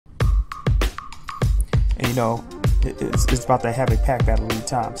And you know, it's about to have a pack battle lead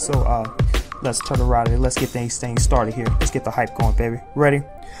time. So let's turn around and let's get things started here. Let's get the hype going, baby. Ready?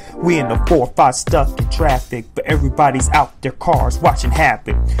 We in the 4-5 stuck in traffic, but everybody's out their cars watching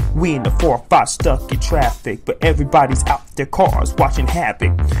Havoc. We in the 4-5 stuck in traffic, but everybody's out their cars watching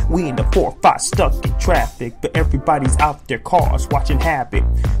Havoc. We in the 4-5 stuck in traffic, but everybody's out their cars watching Havoc.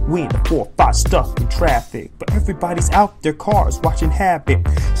 We in the 4-5 stuck in traffic, but everybody's out their cars watching Havoc.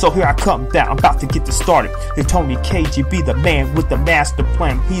 So here I come down, I'm about to get this started. And Tony KGB, the man with the master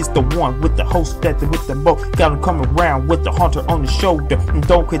plan. He's the one with the host that with the mo. Got him coming around with the hunter on his shoulder. And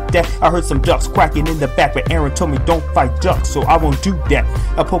don't quit that. I heard some ducks quacking in the back, but Aaron told me don't fight ducks, so I won't do that.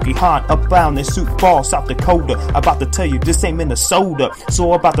 A Pokemon upbound in Sioux Falls, South Dakota. About to tell you this ain't Minnesota.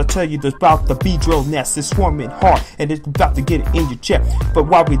 So about to tell you about the bee-drill nest. It's swarming hard and it's about to get it in your chest. But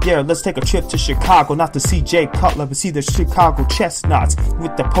while we're there, let's take a trip to Chicago, not to see Jay Cutler, but see the Chicago chestnuts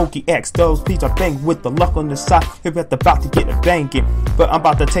with the Poke-X. Those peas are banging with the luck on the side. We're about to get it banging. But I'm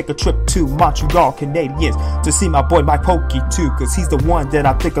about to take a trip to Montreal, Canadiens, to see my boy Mike Pokey too, cause he's the one that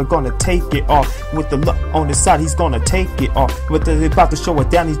I think are gonna take it off. With the luck on his side, he's gonna take it off. But he's about to show it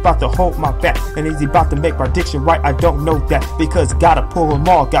down, he's about to hold my back. And is he about to make prediction right? I don't know that, because gotta pull them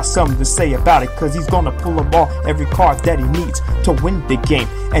all. Got something to say about it, cause he's gonna pull them all. Every card that he needs to win the game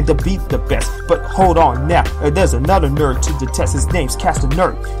and to beat the best. But hold on now, there's another nerd to detest. His name's Cast the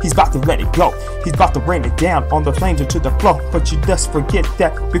Nerd. He's about to let it go. He's about to rain it down on the flames into the flow. But you just forget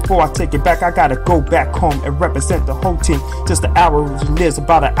that before I take it back, I gotta go back home and represent the whole team. Just an hour lives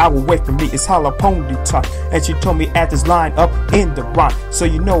about an hour away from me. It's Hollow Pony time, and she told me add this line up in the rhyme. So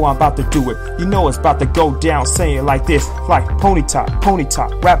you know I'm about to do it. You know it's about to go down. Saying it like this, like pony top,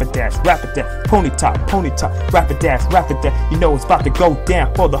 rapid dash, pony top, rapid dash. You know it's about to go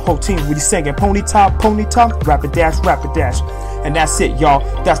down for the whole team. When he's singing pony top, rapid dash. And that's it, y'all.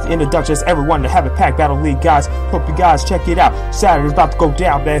 That's the introduction. It's everyone to Have It Pack Battle League, guys. Hope you guys check it out. Saturday's about to go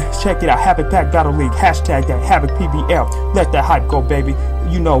down, man. Check it out. Have It Pack Battle League. Hashtag that Havoc PBL. Let that hype go, baby.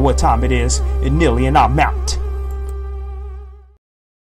 You know what time it is. And Nilly and I'm out.